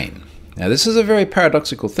domain. Now, this is a very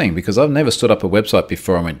paradoxical thing because I've never stood up a website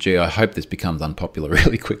before and went, gee, I hope this becomes unpopular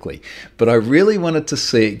really quickly. But I really wanted to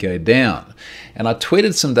see it go down. And I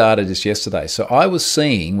tweeted some data just yesterday. So I was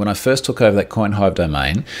seeing, when I first took over that CoinHive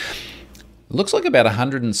domain, it looks like about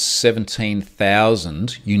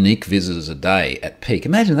 117,000 unique visitors a day at peak.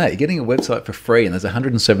 Imagine that, you're getting a website for free and there's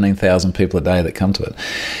 117,000 people a day that come to it.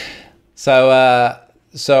 So I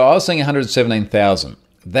was seeing 117,000.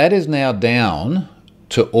 That is now down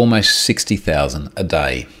to almost 60,000 a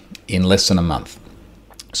day in less than a month.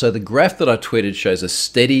 So the graph that I tweeted shows a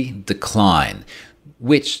steady decline,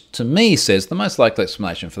 which to me says the most likely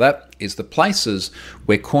explanation for that is the places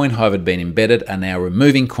where CoinHive had been embedded are now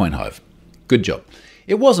removing CoinHive. Good job.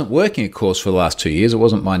 It wasn't working, of course, for the last 2 years. It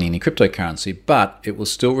wasn't mining any cryptocurrency, but it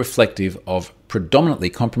was still reflective of predominantly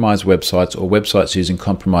compromised websites or websites using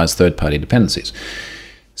compromised third-party dependencies.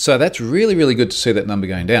 So that's really, really good to see that number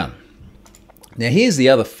going down. Now, here's the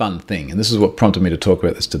other fun thing, and this is what prompted me to talk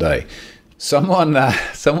about this today. Someone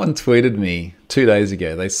tweeted me 2 days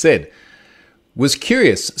ago. They said, was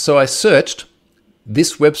curious, so I searched,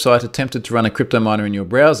 this website attempted to run a crypto miner in your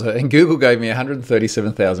browser, and Google gave me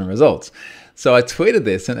 137,000 results. So I tweeted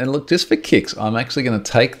this, and look, just for kicks, I'm actually going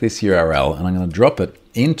to take this URL and I'm going to drop it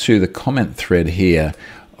into the comment thread here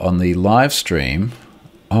on the live stream.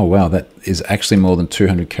 Oh, wow, that is actually more than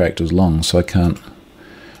 200 characters long, so I can't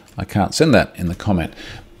send that in the comment.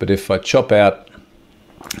 But if I chop out,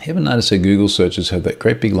 you ever notice how Google searches have that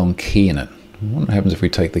great big long key in it? I wonder what happens if we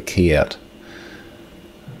take the key out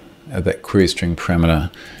of that query string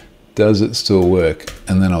parameter. Does it still work?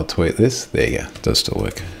 And then I'll tweet this. There you go, it does still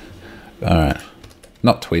work. All right,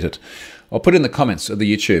 not tweet it. I'll put it in the comments of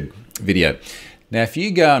the YouTube video. Now, if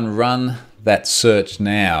you go and run that search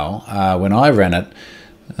now, when I ran it,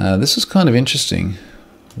 this is kind of interesting.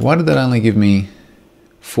 Why did that only give me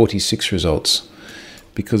 46 results?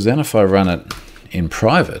 Because then if I run it in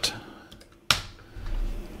private,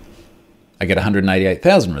 I get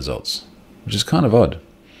 188,000 results, which is kind of odd.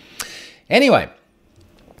 Anyway,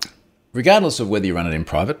 regardless of whether you run it in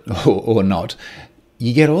private or not,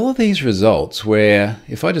 you get all of these results where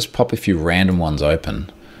if I just pop a few random ones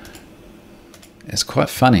open, it's quite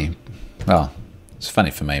funny. Well, it's funny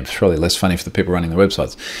for me. It's probably less funny for the people running the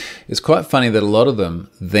websites. It's quite funny that a lot of them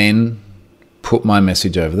then put my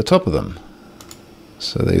message over the top of them.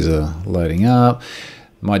 So these are loading up.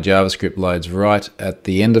 My JavaScript loads right at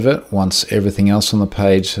the end of it once everything else on the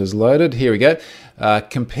page has loaded. Here we go.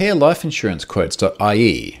 Compare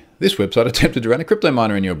lifeinsurancequotes.ie. This website attempted to run a crypto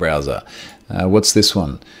miner in your browser. What's this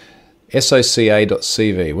one?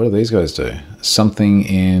 SOCA.CV. What do these guys do? Something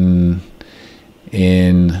in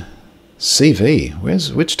CV.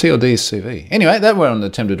 Which TLD is CV? Anyway, that one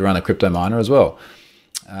attempted to run a crypto miner as well.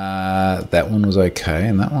 That one was okay,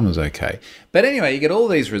 and that one was okay. But anyway, you get all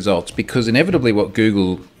these results because inevitably what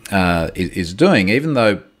Google is doing, even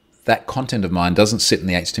though that content of mine doesn't sit in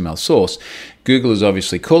the HTML source, Google is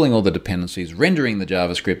obviously calling all the dependencies, rendering the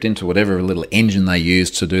JavaScript into whatever little engine they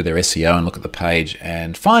use to do their SEO and look at the page,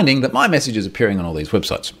 and finding that my message is appearing on all these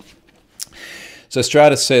websites. So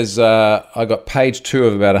Stratus says, I got page 2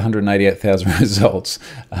 of about 188,000 results.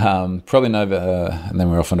 Probably no, and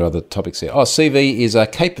then we're off onto other topics here. Oh, CV is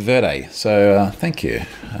Cape Verde. So thank you,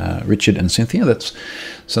 Richard and Cynthia. That's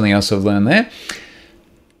something else I've learned there.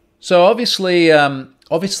 So obviously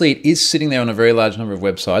it is sitting there on a very large number of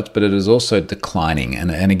websites, but it is also declining.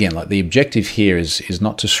 And again, like the objective here is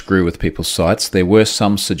not to screw with people's sites. There were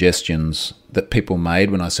some suggestions that people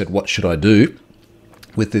made when I said, what should I do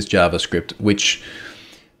with this JavaScript, which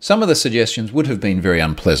some of the suggestions would have been very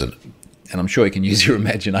unpleasant. And I'm sure you can use your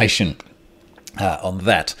imagination on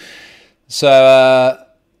that. So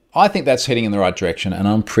I think that's heading in the right direction, and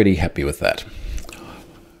I'm pretty happy with that.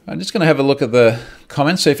 I'm just going to have a look at the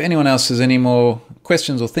comments. So if anyone else has any more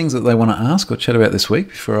questions or things that they want to ask or chat about this week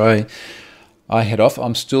before I head off,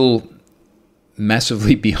 I'm still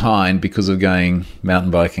massively behind because of going mountain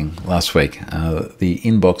biking last week. The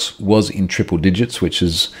inbox was in triple digits, which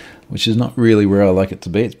is not really where I like it to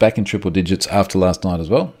be. It's back in triple digits after last night as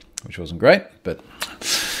well, which wasn't great, but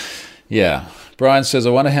yeah. Brian says, I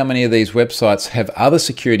wonder how many of these websites have other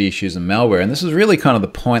security issues and malware. And this is really kind of the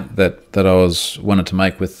point that I wanted to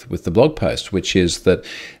make with the blog post, which is that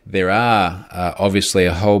there are obviously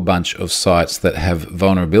a whole bunch of sites that have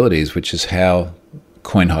vulnerabilities, which is how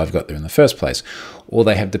CoinHive got there in the first place. Or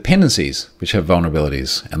they have dependencies which have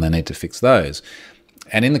vulnerabilities, and they need to fix those.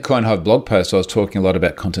 And in the CoinHive blog post, I was talking a lot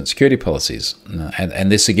about content security policies.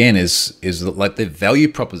 And this, again, is like the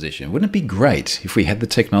value proposition. Wouldn't it be great if we had the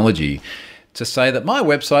technology to say that my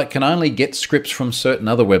website can only get scripts from certain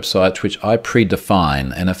other websites which I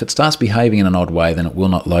predefine, and if it starts behaving in an odd way, then it will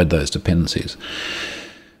not load those dependencies.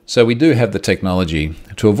 So we do have the technology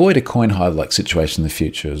to avoid a CoinHive-like situation in the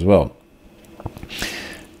future as well.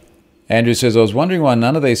 Andrew says, I was wondering why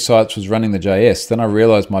none of these sites was running the JS. Then I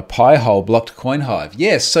realized my Pi-hole blocked CoinHive.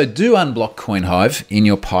 Yes, so do unblock CoinHive in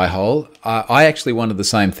your Pi-hole. I actually wanted the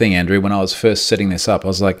same thing, Andrew, when I was first setting this up. I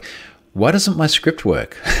was like, why doesn't my script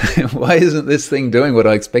work? Why isn't this thing doing what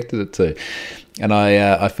I expected it to? And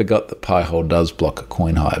I forgot that Pi-hole does block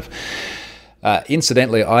CoinHive.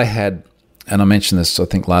 Incidentally, I had, and I mentioned this I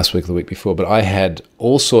think last week or the week before, but I had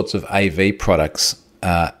all sorts of AV products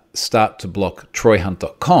start to block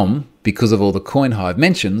troyhunt.com because of all the CoinHive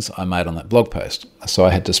mentions I made on that blog post. So I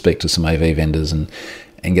had to speak to some AV vendors and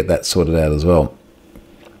get that sorted out as well.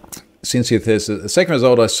 Cynthia says, the second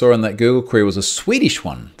result I saw in that Google query was a Swedish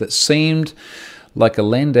one that seemed like a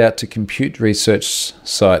lend out to compute research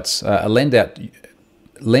sites, lend out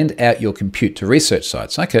your compute to research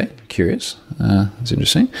sites. Okay, curious. That's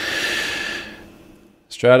interesting.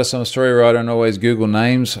 Stratus, I'm a story writer and always Google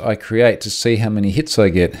names I create to see how many hits I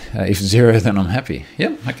get. If 0, then I'm happy.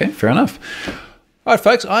 Yep, okay, fair enough. All right,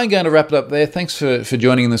 folks, I'm going to wrap it up there. Thanks for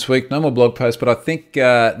joining in this week. No more blog posts, but I think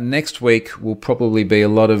next week will probably be a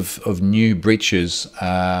lot of new breaches.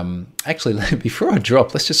 Actually, before I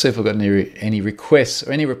drop, let's just see if I've got any requests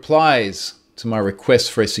or any replies to my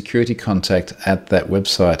request for a security contact at that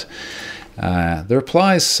website. The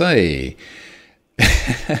replies say...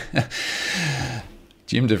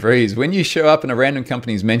 Jim DeVries, when you show up and a random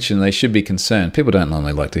company's mentioned, they should be concerned. People don't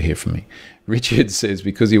normally like to hear from me. Richard says,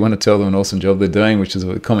 because you want to tell them an awesome job they're doing, which is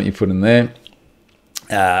a comment you put in there.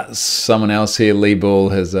 Someone else here, Lee Ball,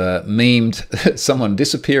 has memed someone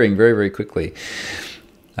disappearing very, very quickly.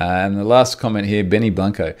 And the last comment here, Benny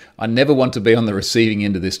Blanco, I never want to be on the receiving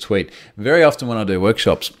end of this tweet. Very often when I do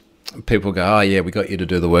workshops, people go, oh yeah, we got you to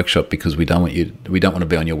do the workshop because we don't want to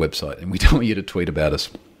be on your website and we don't want you to tweet about us.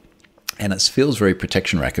 And it feels very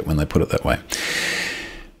protection racket when they put it that way.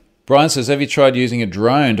 Brian says, have you tried using a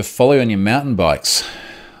drone to follow you on your mountain bikes?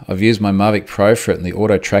 I've used my Mavic Pro for it and the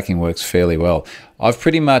auto tracking works fairly well. I've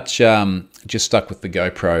pretty much just stuck with the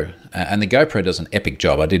GoPro, and the GoPro does an epic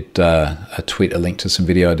job. I did tweet a link to some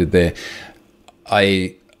video I did there.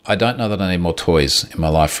 I don't know that I need more toys in my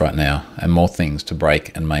life right now and more things to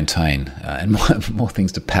break and maintain and more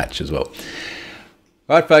things to patch as well.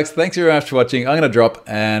 All right, folks, thanks very much for watching. I'm going to drop,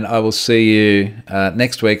 and I will see you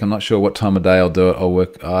next week. I'm not sure what time of day I'll do it. I'll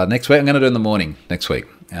work next week. I'm going to do it in the morning next week,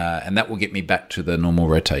 and that will get me back to the normal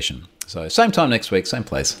rotation. So same time next week, same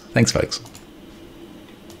place. Thanks, folks.